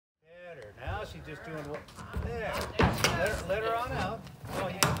she's just doing what? There. Let her on out. Oh,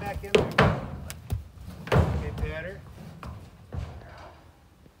 you get back in there. Okay, pat her.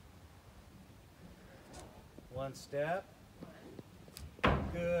 One step.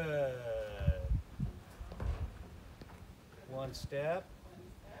 Good. One step.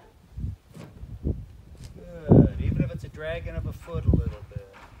 Good. Even if it's a dragging of a foot a little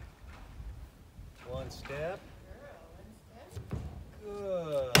bit. One step.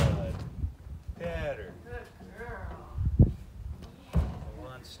 Good. Pat her. Good girl.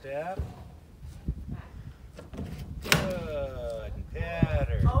 One step. Good. Pat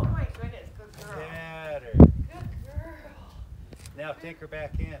her. Oh my goodness, good girl. Pat her. Good girl. Now take her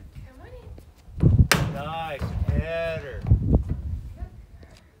back in. Come on in. Nice. Pat her. Good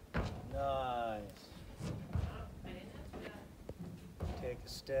girl. Nice. I didn't have to. Take a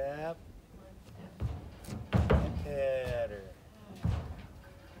step. And pat her.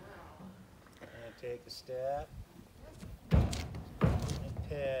 And take a step. And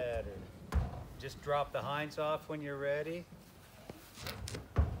pat her. Just drop the hinds off when you're ready.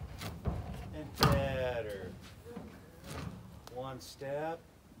 And pat her. One step.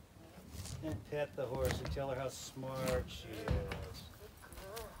 And pet the horse and tell her how smart she is.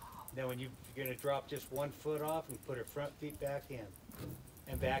 Then when you're going to drop just one foot off and put her front feet back in.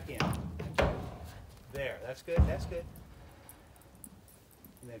 And back in. There, that's good, that's good.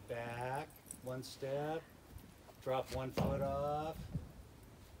 And then back, one step. Drop one foot off.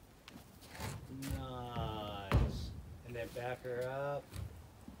 Nice. And then back her up.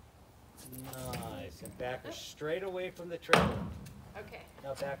 Nice. And back her straight away from the trailer. Okay.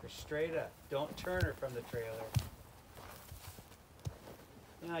 Now back her straight up. Don't turn her from the trailer.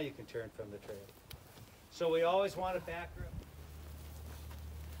 Now you can turn from the trailer. So we always want to back her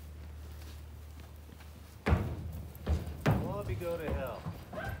up. Bobby, go to hell.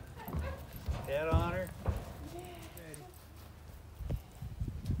 Head on her.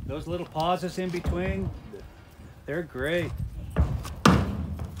 Those little pauses in between, they're great.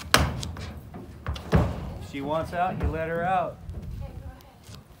 If she wants out, you let her out. Okay,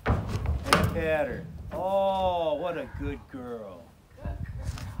 go ahead. And pat her. Oh, what a good girl. Good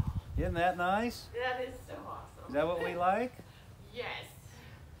girl. Isn't that nice? That is so awesome. Is that what we like? Yes.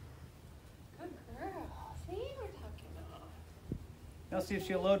 Good girl. See, we're talking about. Now see if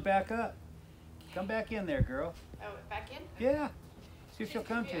she'll load back up. Come back in there, girl. Oh, back in? Yeah. See if she'll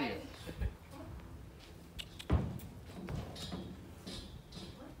come to you.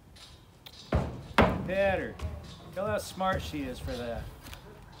 Pat her. Tell her how smart she is for that.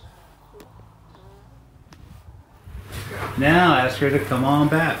 Now ask her to come on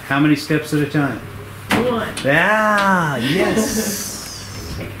back. How many steps at a time? One. Ah, yes.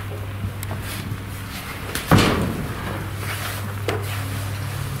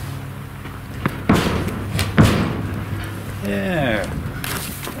 There.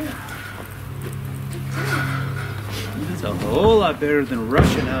 That's a whole lot better than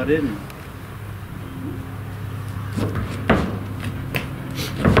rushing out, isn't it?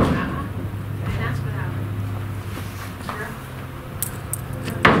 That's what happened.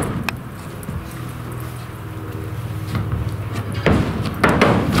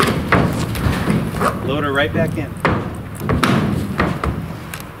 Load her right back in.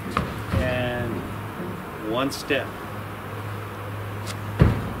 And one step.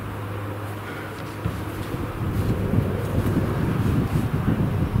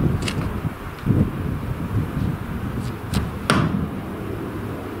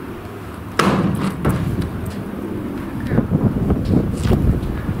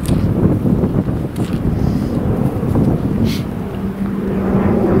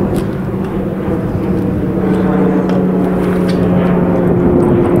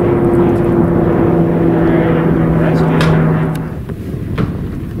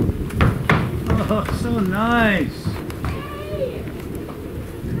 Oh, so nice.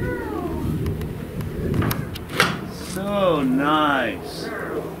 So nice.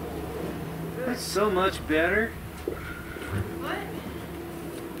 That's so much better. What?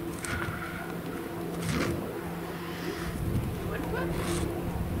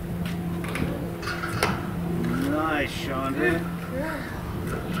 Nice, Chandra.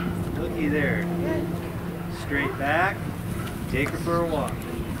 Looky there. Straight back. Take her for a walk.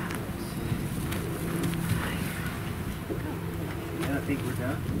 And I think we're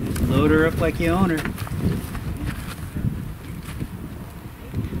done. Just load her up like you own her.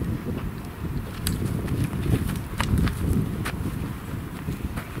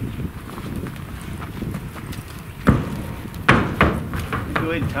 Go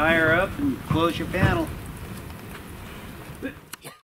ahead and tie her up and close your panel.